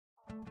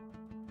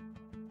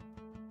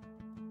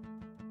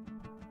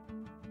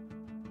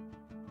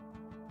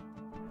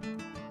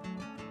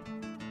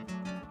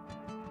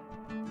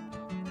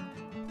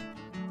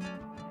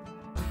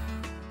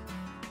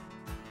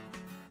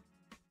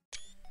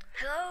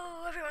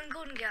everyone,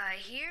 Golden Guy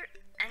here,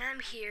 and I'm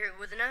here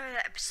with another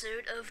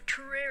episode of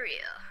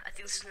Terraria. I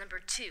think this is number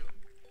 2.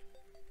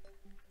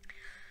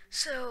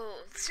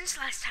 So, since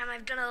last time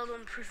I've done a little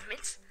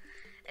improvements.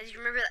 As you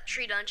remember that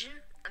tree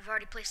dungeon, I've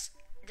already placed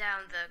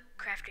down the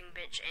crafting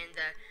bench and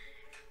the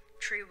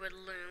tree wood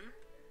loom.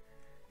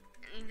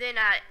 And then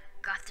I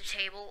got the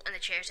table and the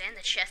chairs and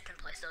the chest and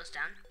placed those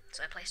down.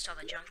 So I placed all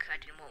the junk I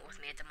didn't want with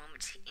me at the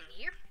moment in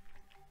here.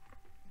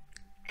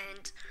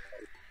 And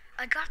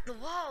I got the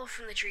wall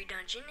from the tree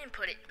dungeon and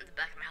put it in the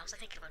back of my house. I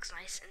think it looks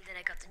nice. And then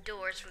I got the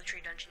doors from the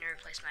tree dungeon and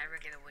replaced my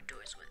regular wood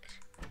doors with it.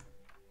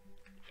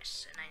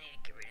 Yes, and I need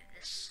to get rid of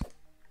this,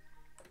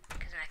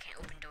 because then I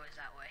can't open doors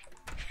that way.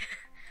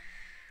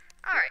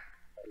 Alright.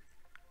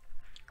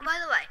 By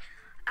the way,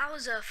 I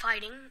was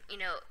fighting, it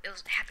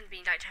happened to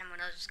be nighttime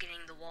when I was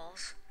getting the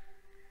walls.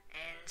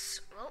 And,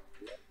 well,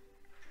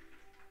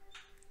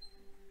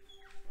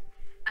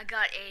 I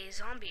got a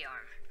zombie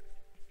arm.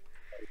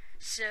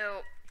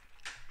 So,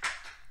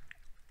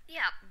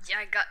 yeah,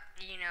 I got,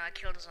 I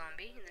killed a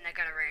zombie, and then I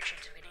got a rare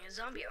chance of getting a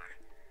zombie arm.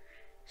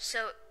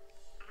 So,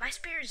 my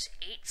spear is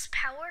 8's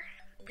power.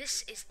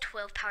 This is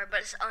 12 power, but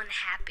it's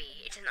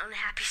unhappy. It's an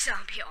unhappy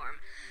zombie arm.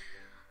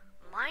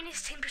 Mine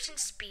is 10%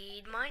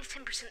 speed, mine is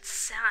 10%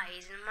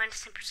 size, and mine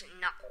is 10%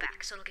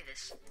 knockback. So look at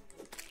this.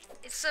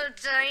 It's so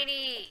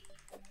tiny!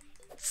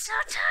 It's so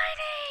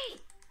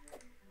tiny!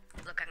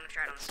 Look, I'm gonna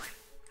try it on the slime.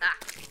 Ha!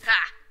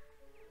 Ha!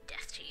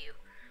 Death to you.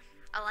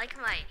 I like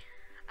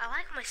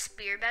my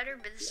spear better,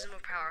 but this is more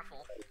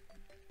powerful.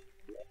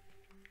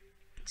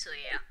 So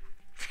yeah.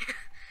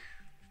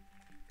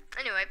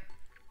 Anyway,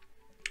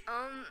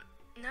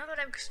 now that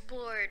I've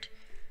explored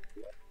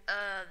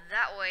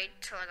that way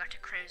till I got to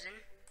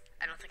Crimson,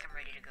 I don't think I'm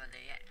ready to go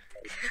there yet.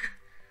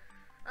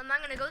 I'm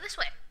gonna go this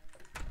way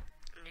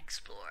and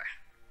explore.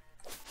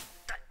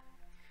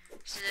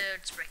 So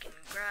it's breaking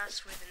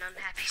grass with an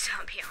unhappy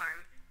zombie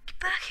arm. Get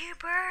back here,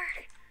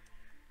 bird!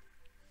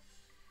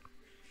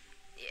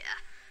 Yeah.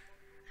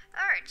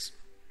 Alright.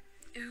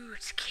 Ooh,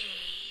 it's a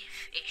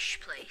cave-ish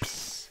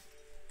place.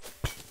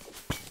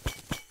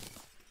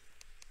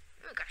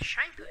 Ooh, I got a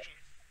shine potion.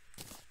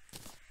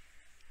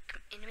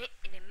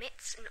 It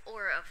emits an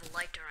aura of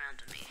light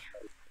around me.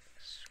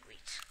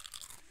 Sweet.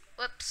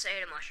 Whoops, I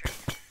ate a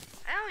mushroom.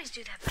 I always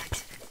do that by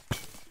accident.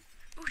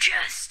 Ooh,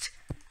 chest!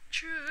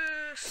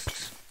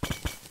 Chest!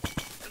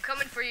 I'm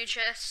coming for you,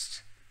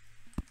 chest.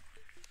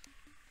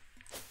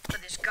 But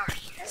there's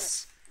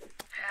guardians.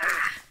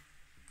 Ah!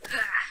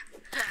 Ah!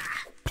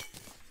 Ah!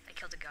 I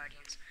killed the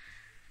guardians.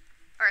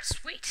 Alright,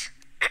 sweet.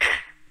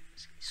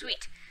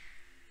 Sweet.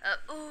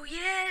 Oh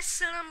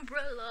yes, an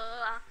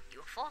umbrella. You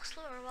will fall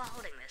slower while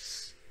holding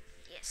this.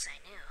 Yes, I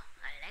know.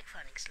 I like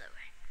falling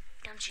slower.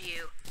 Don't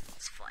you?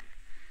 It's fun.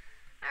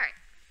 Alright.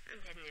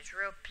 And then there's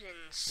rope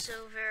and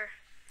silver.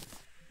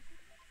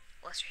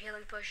 Lesser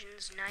healing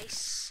potions.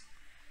 Nice.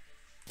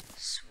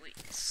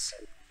 Sweetness.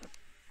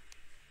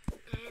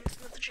 And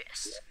another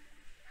chest.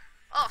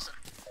 Awesome.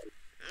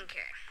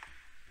 Okay.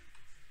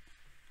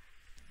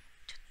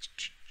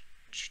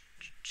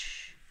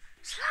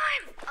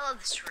 Slime! I love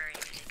this Terraria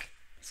music.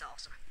 It's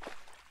awesome.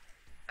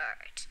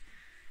 Alright.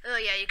 Oh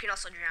yeah, you can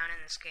also drown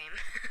in this game.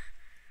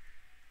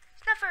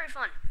 It's not very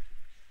fun.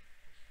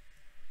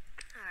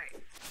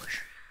 Alright.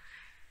 Mushroom.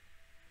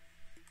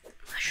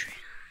 Mushroom.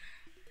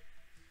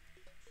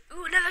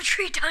 Ooh, another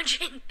tree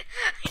dungeon!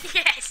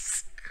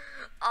 Yes!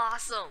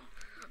 Awesome.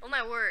 Oh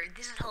my word,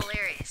 this is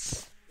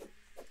hilarious.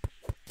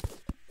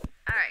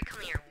 Alright,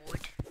 come here,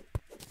 wood.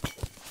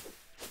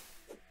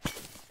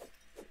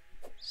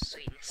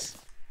 Sweetness.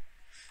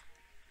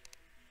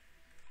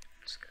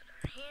 Let's go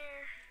down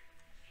here.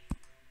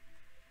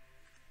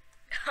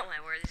 Oh my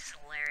word, this is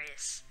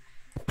hilarious.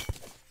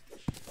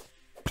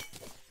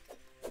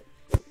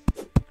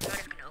 I'm not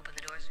even gonna open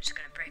the doors, I'm just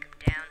gonna break them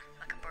down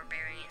like a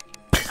barbarian.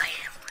 Because I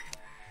am one.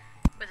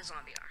 With a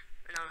zombie arm.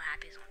 An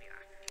unhappy zombie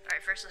arm.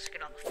 Alright, first let's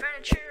get all the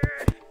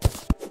furniture.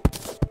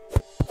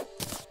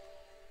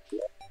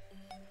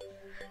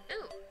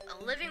 Ooh,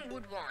 a living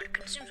wood wand.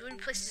 Consumes wood,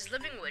 places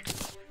living wood.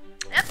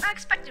 Yep, I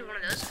expected one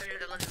of those.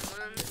 Another living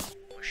loom,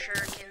 or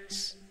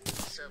shurikens,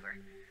 silver.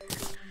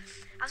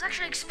 I was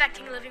actually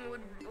expecting a living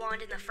wood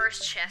wand in the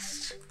first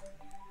chest,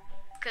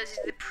 because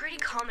they're pretty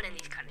common in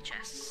these kind of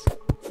chests.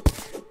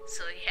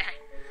 So yeah.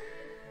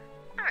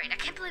 Alright, I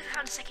can't believe I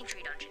found a second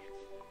tree dungeon.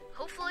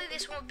 Hopefully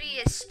this won't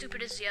be as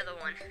stupid as the other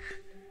one.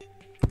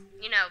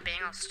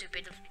 Being all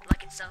stupid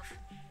like itself.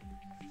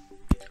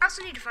 I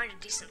also need to find a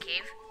decent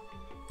cave,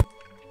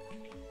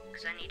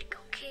 because I need to go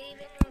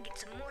caving and get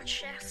some more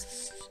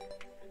chests.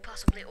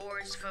 Possibly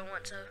ores if I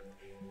want to.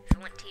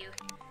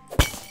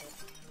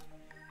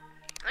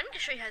 I need to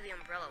show you how the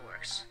umbrella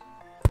works.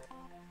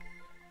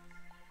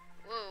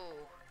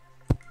 Whoa.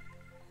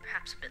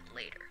 Perhaps a bit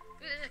later.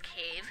 Ooh, there's a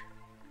cave.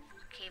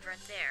 There's a cave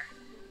right there.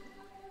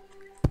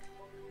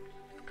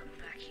 Come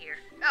back here.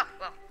 Oh,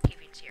 well,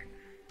 caving's here.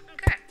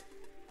 Okay.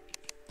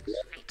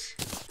 Sweet.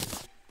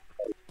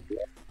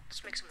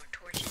 Let's make some more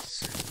torches.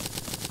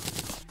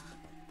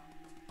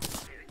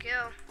 There we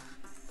go.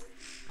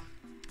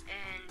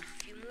 And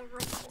a few more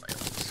rope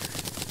coils.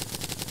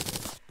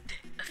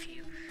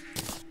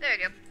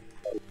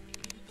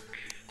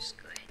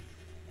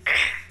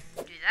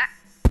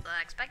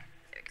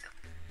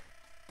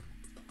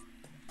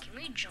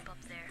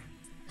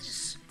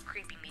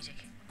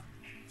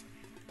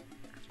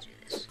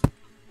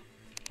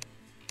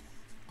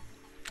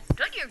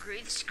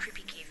 agree, this is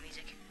creepy cave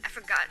music. I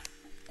forgot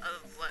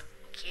what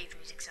cave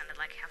music sounded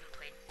like. I haven't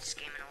played this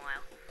game in a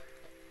while.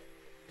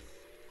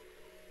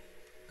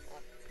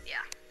 Well,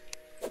 yeah.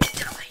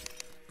 Die.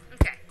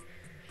 Okay.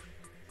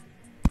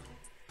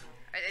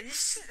 Alright,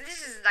 this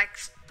is like,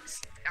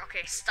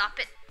 okay, stop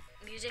it.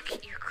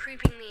 Music, you're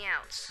creeping me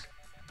out.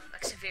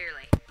 Like,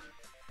 severely.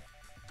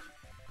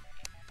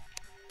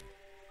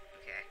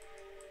 Okay.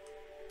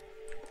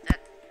 That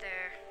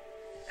there.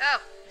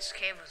 Oh, this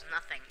cave was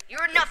nothing.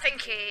 You're nothing,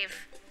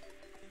 cave!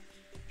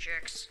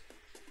 Jerks.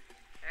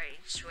 Alright, you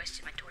just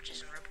wasted my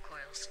torches and rope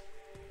coils.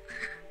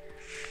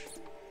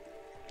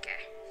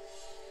 Okay.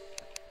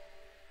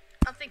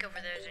 I don't think over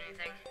there is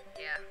anything.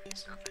 Yeah,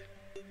 it's nothing.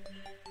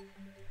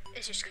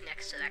 It just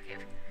connects to that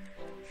cave.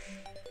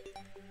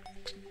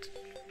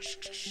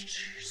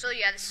 So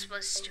yeah, this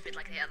was stupid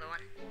like the other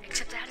one.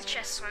 Except I had a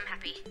chest, so I'm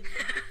happy.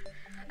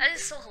 That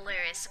is so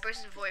hilarious. The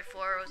person in Void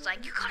 4 was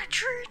like, "You got a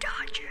tree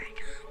dodger,"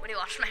 when he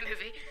watched my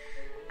movie.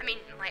 I mean,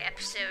 my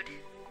episode.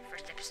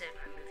 First episode of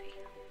my movie.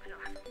 I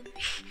don't have a movie.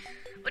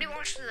 When he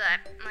watched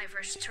my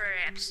first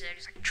Terraria episode,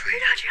 he's like, "Tree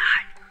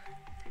dungeon!"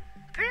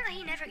 Apparently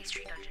he never gets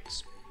tree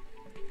dungeons.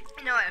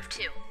 And now I have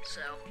 2,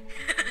 so.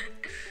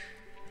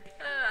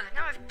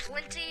 Now I have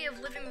plenty of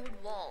living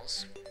wood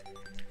walls.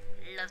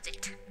 Loves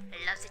it.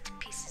 Loves it to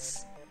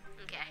pieces.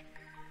 Okay.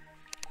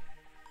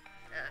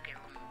 Get a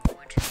little more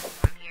wood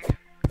from here.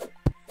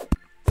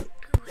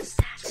 Who is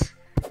that?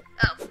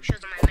 Oh,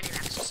 shows on my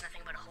mini-map it's just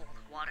nothing but a hole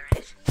with water in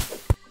it.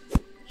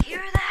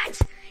 Hear that?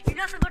 You're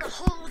nothing but a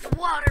hole with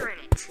water in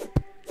it.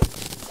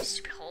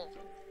 Stupid hole.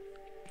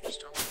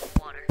 Just a hole with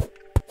water.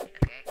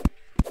 Okay.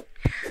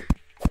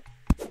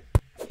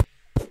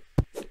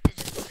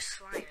 There's a blue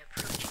slime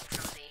approaching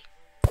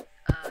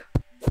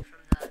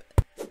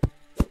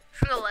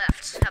from the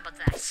left. How about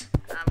that?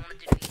 I want to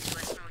do the east,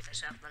 west, north, or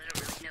south, but I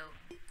don't really know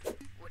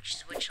which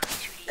is which on a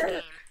 2D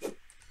game.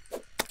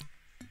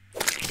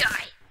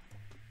 Die!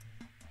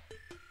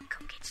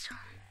 Come get some.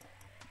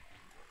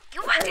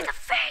 You whack in the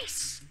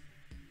face!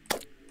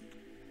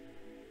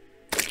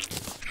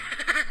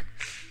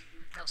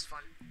 That was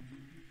fun.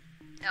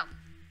 Oh,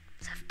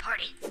 let's have a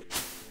party.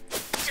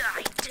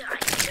 Die, die,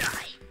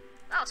 die.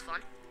 That was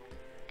fun.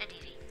 And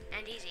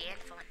easy,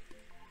 and fun.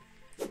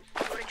 You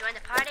wanna join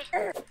the party?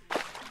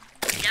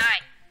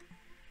 Die!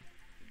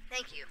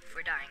 Thank you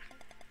for dying.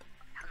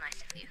 How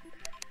nice of you.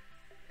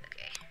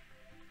 Okay.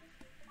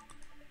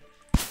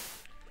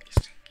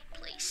 Get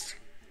placed.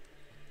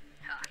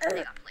 Ah,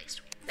 they got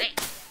placed. Hey!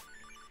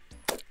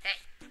 Hey!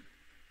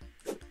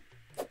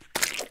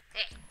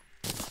 Hey!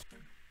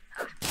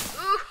 Ah.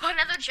 Ooh,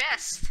 another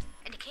chest!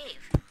 And a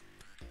cave.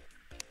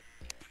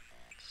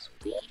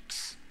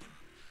 Sweet.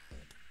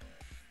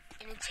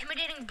 An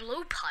intimidating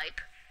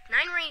blowpipe.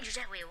 9 ranges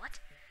that way, what?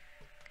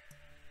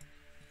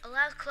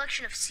 Allows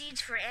collection of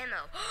seeds for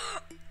ammo.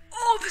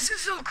 Oh, this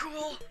is so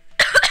cool!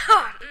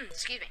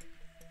 Excuse me.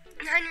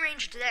 9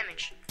 range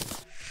damage.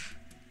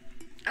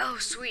 Oh,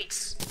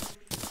 sweet.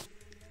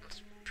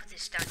 Let's put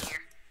this down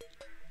here.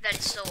 That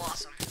is so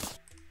awesome.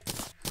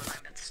 Hold on, I'm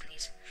about to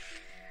sneeze.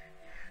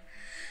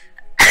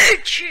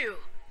 Achoo!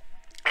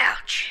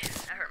 Ouch!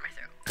 That hurt my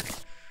throat. Okay.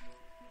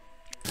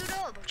 Good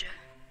old bunch of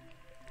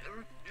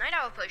night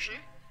owl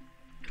potion.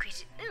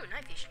 Increase it. Ooh,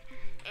 night vision.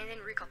 And then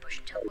recall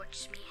potion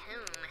teleports me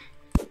home.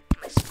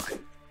 My spawn.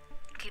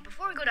 Okay,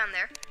 before we go down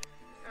there,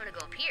 I'm gonna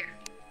go up here.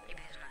 Maybe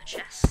there's another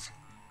chest.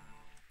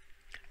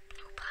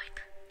 Blue pipe.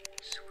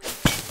 Sweet.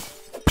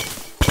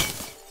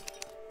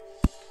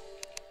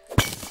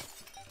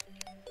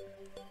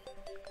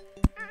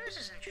 Oh, this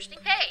is interesting.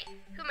 Hey,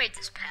 who made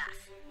this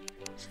path?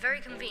 It's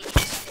very convenient.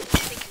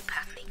 Thank you,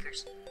 path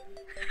makers.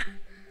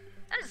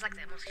 That is like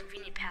the most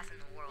convenient path in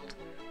the world.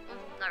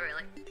 Well, not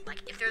really.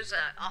 Like, if there's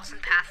an awesome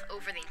path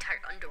over the entire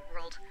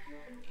underworld.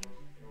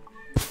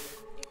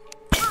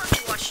 Well, if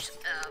you watched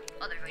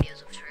other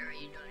videos of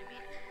Terraria, you know what I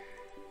mean.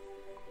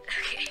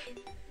 Okay.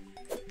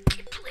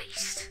 Get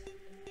placed.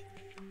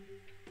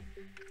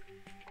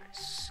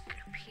 Let's get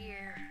up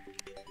here.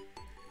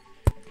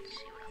 Let's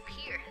see what up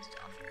here has to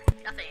offer.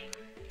 Nothing.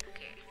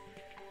 Okay.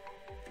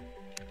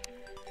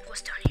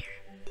 What's down here?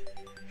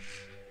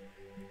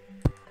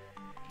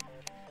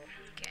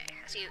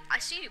 Okay, I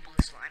see you,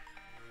 blue slime.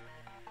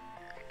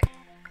 Okay,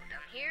 go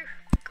down here.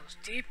 It goes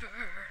deeper.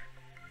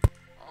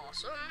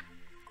 Awesome.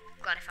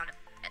 Glad I found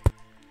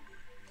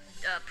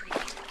a pretty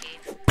decent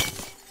cave.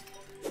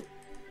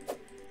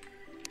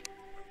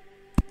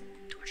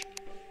 Torch.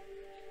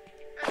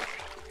 Okay.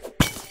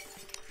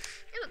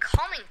 Ooh, a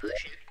calming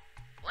potion.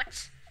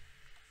 What?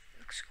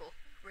 Looks cool.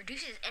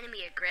 Reduces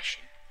enemy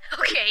aggression.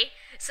 Okay,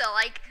 so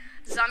like,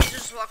 zombies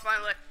just walk by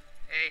and like,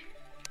 "Hey,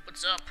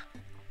 what's up?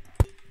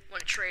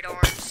 Want to trade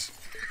arms?"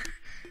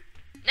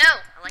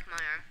 No, I like my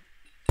arm.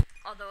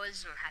 Although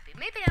it's not happy.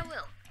 Maybe I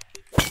will.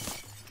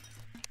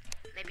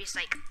 Maybe it's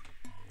like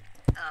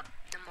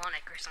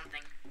demonic or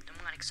something.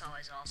 Demonic's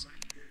always awesome.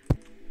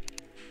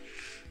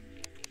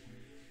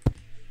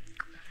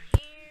 Go down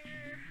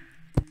here.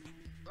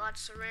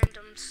 Lots of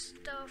random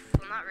stuff.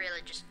 Well, not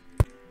really, just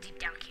deep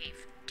down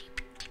cave.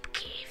 Deep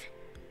cave.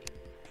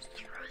 There's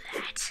Throw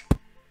that.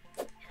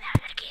 And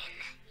that again.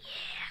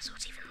 Yeah, so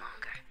it's even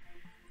longer.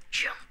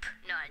 Jump.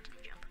 No, I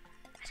didn't jump.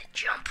 I said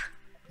jump.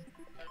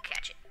 Won't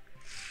catch it.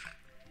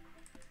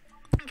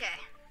 Okay.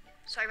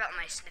 Sorry about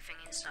my sniffing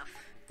and stuff.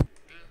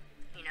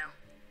 You know,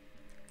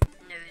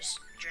 nose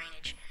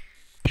drainage.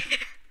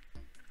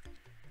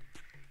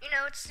 You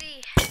know, it's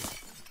the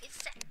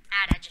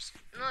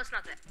no, it's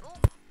not that. Oh,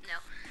 no.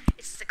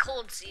 It's the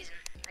cold season,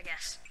 I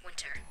guess.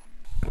 Winter.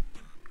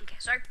 Okay,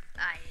 sorry.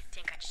 I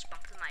think I just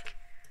bumped the mic.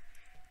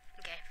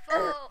 Okay.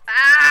 Full.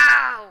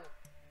 Ow!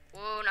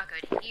 Whoa, not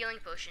good. Healing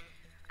potion.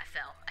 I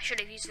fell. I should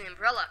have used the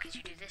umbrella, because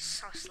you do this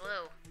so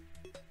slow.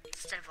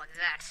 Instead of like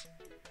that.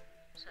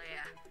 So,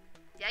 yeah.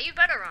 Yeah, you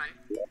better run.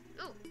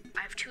 Ooh,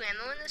 I have 2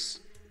 ammo in this.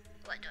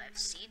 What, do I have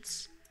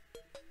seeds?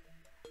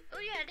 Oh,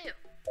 yeah, I do.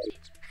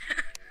 Seeds.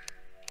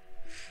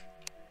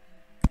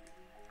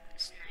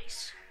 That's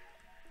nice.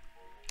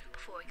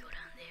 Before we go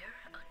down there,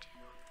 I'll do...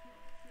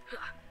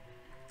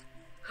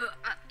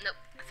 nope,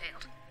 I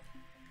failed.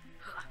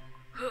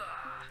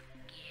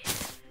 Yeah.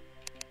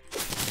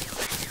 Failed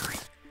that time.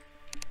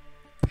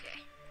 Okay,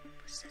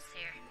 what's this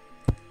there?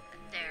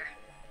 There.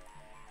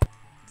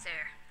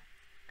 There.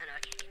 Oh no, I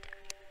can't get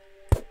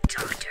down.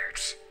 Dog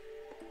dirt.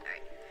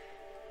 Alright.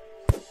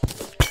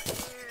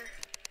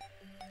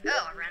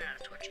 Oh, I ran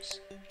out of torches.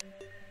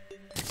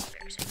 That's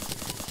embarrassing.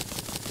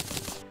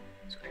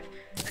 Sort of.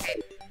 Okay.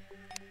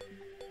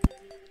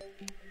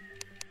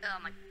 Oh,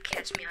 my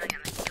cat's meowing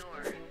on my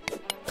door.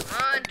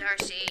 Come on,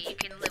 Darcy, you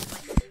can live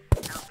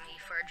without me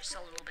for just a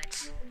little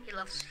bit. He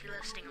loves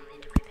staying on the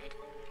end of my bed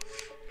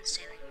and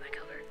sailing in my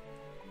cover.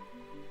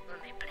 Or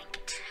my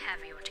blanket,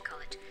 however you want to call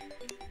it.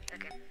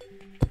 Okay.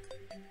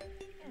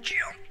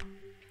 Jump!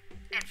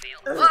 And fail.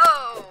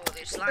 Whoa!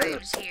 There's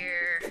slimes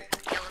here.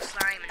 Yellow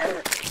slime and a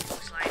big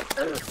blue slime.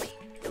 Don't kill me.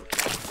 Don't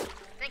kill me.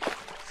 Thank you.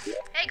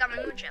 Hey, got my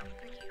moon gel.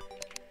 Thank you.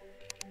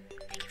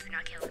 Thank you for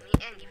not killing me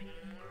and giving me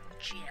more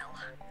gel.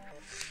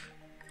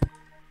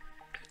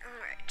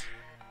 Alright.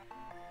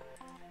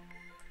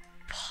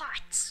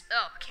 Pots.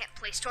 Oh, I can't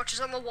place torches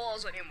on the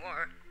walls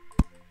anymore.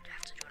 I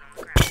have to do it on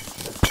the ground.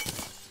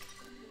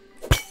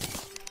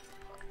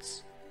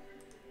 Pots.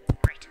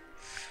 Right.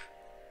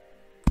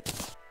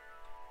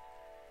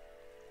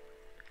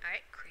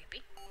 Alright,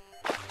 creepy.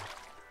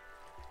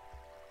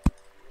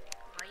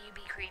 Why you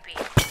be creepy?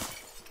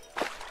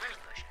 Money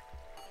push.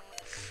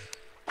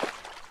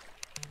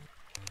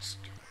 Let's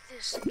do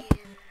this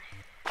again.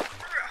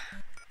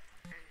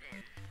 And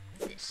then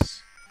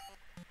this.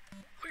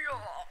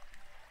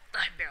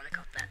 I barely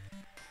caught that.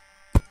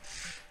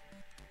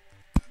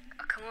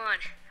 Oh, come on.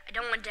 I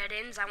don't want dead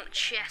ends, I want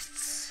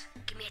chests.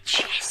 Give me a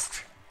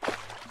chest. A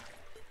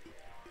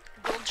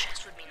gold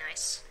chest would be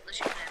nice. At least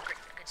you could have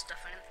good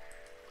stuff in it.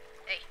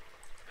 Hey,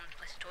 I'm gonna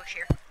place a torch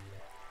here.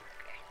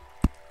 Okay.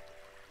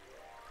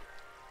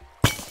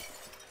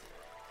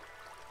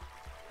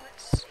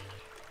 Let's see.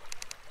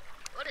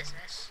 What is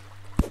this?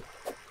 Oh,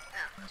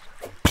 that's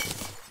nothing.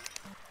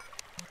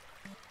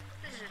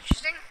 This is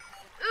interesting.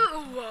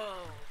 Ooh, whoa!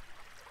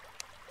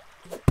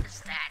 What is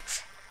that?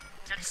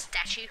 Is that a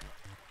statue?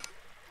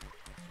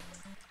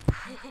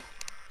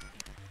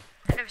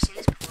 I've never seen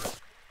this before.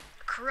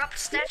 A corrupt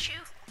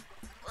statue?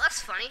 Well,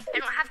 that's funny. I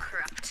don't have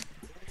corrupt.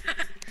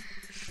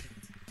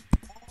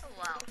 Oh,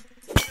 wow.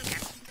 Okay.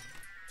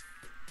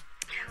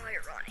 How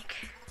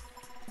ironic.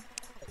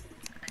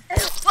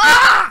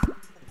 Ah!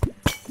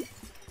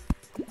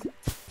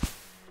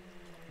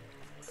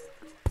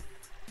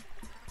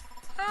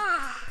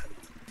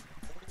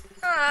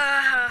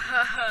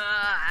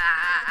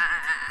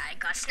 I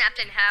got snapped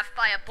in half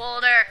by a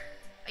boulder.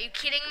 Are you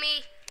kidding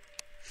me?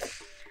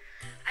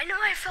 I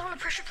know I fell on a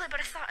pressure plate, but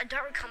I thought a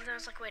dart would come, and I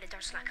was like, wait, a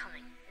dart's not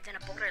coming. And then a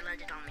boulder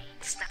landed on me.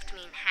 It snapped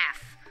me in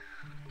half.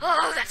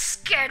 Oh, that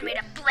scared me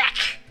to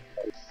black.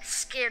 It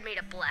scared me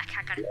to black.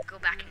 I gotta go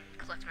back and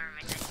collect my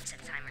remains. I didn't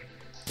set a timer.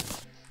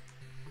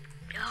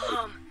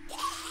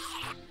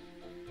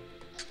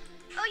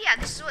 Oh yeah,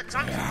 this is what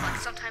zombies look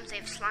like. Sometimes they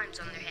have slimes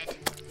on their head.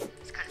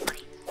 It's kind of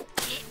funny.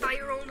 Hit by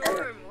your own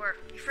arm, or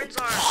your friend's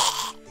arm,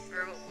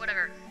 or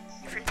whatever.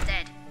 Your friend's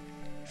dead.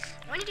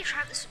 Why did you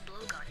try out this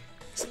blowgun?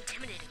 It's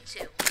intimidating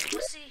too.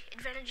 What's the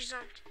advantages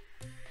on it?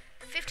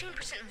 15%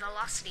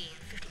 velocity and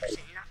 50%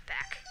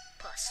 knockback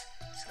plus.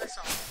 So that's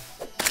all.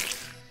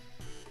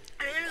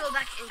 I'm gonna go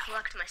back and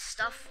collect my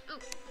stuff. Ooh,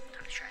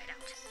 time to try it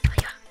out.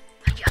 Hiya,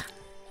 hiya.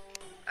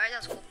 Alright, that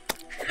was cool.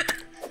 I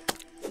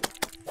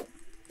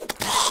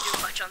didn't do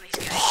much on these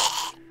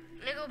guys. I'm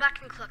gonna go back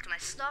and collect my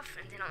stuff,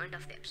 and then I'll end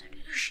off the episode.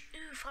 Oosh,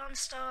 ooh, fallen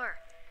star.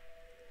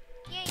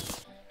 Yay.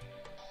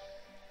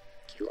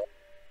 Kill.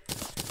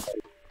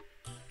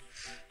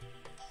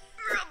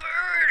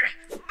 Bird!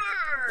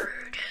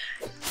 Bird!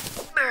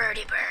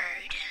 Birdie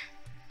bird.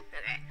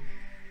 Okay.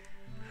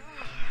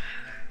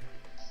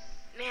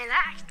 Man,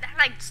 that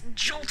like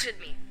jolted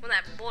me when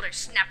that boulder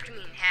snapped me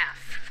in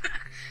half.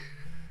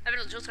 I bet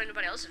it'll jolt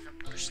anybody else if a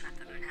boulder snapped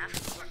them in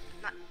half. Or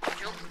not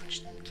jolt,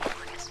 just kill them,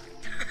 I guess.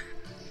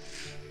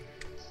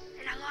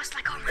 And I lost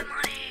like all my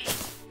money.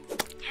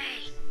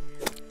 Hey,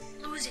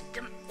 lose it,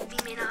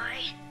 demon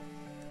eye.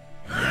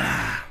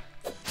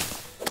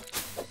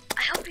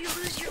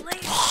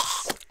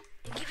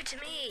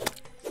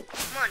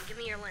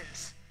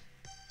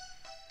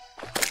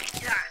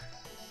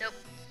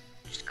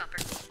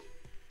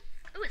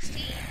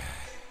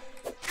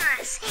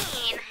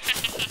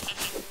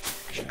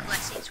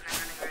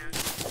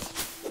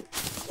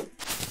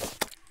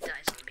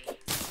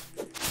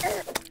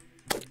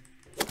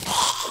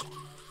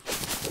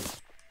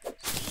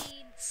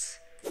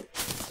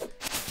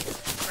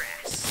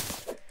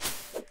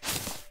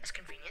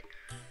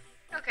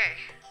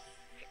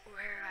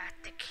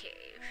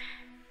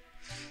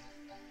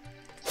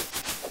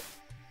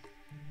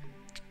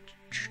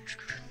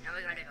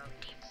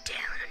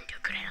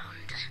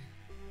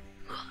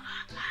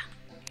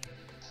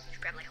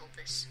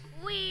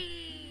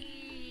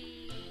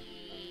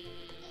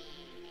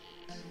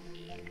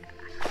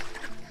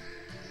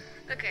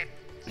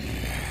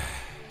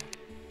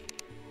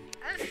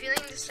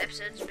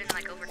 episode's been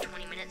like over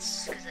 20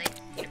 minutes because I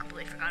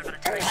completely forgot about a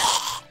time.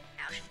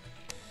 Ouch.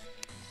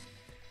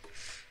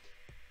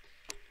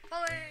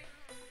 Falling.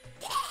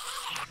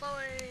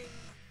 Falling.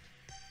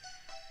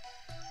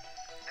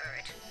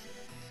 Alright.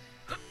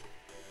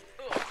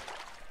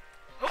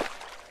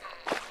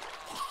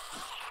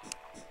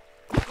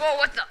 Whoa,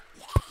 what the?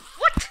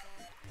 What?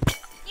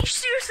 You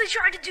seriously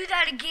tried to do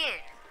that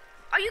again?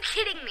 Are you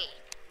kidding me?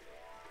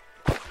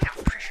 Now,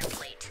 pressure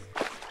plate.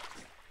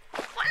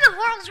 What in the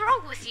world's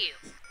wrong with you?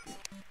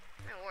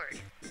 My word.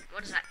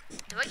 What is that?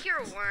 Do I hear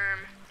a worm?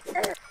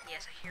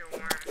 Yes, I hear a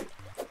worm.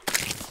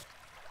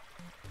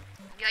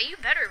 Yeah, you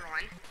better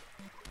run.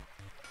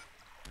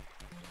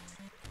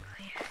 Oh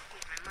yeah,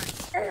 here's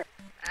my money.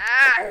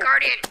 Ah,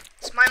 Guardian!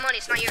 It's my money,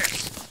 it's not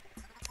yours.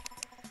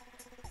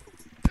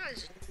 Oh,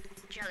 there's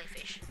a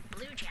jellyfish.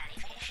 Blue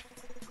jellyfish.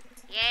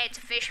 Yeah, it's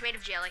a fish made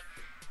of jelly.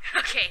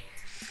 Okay.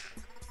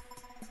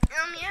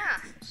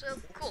 Yeah, so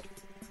cool.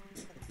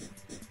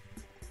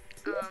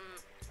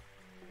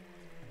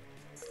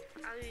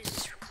 I'll use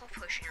this recall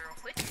potion real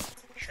quick.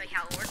 Show you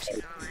how it works,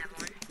 even though I don't have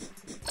one.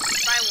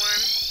 Bye,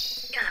 worm.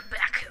 And a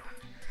backhoe.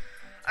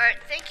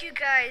 Alright, thank you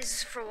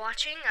guys for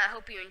watching. I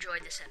hope you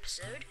enjoyed this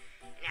episode.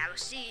 And I will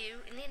see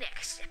you in the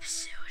next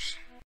episode.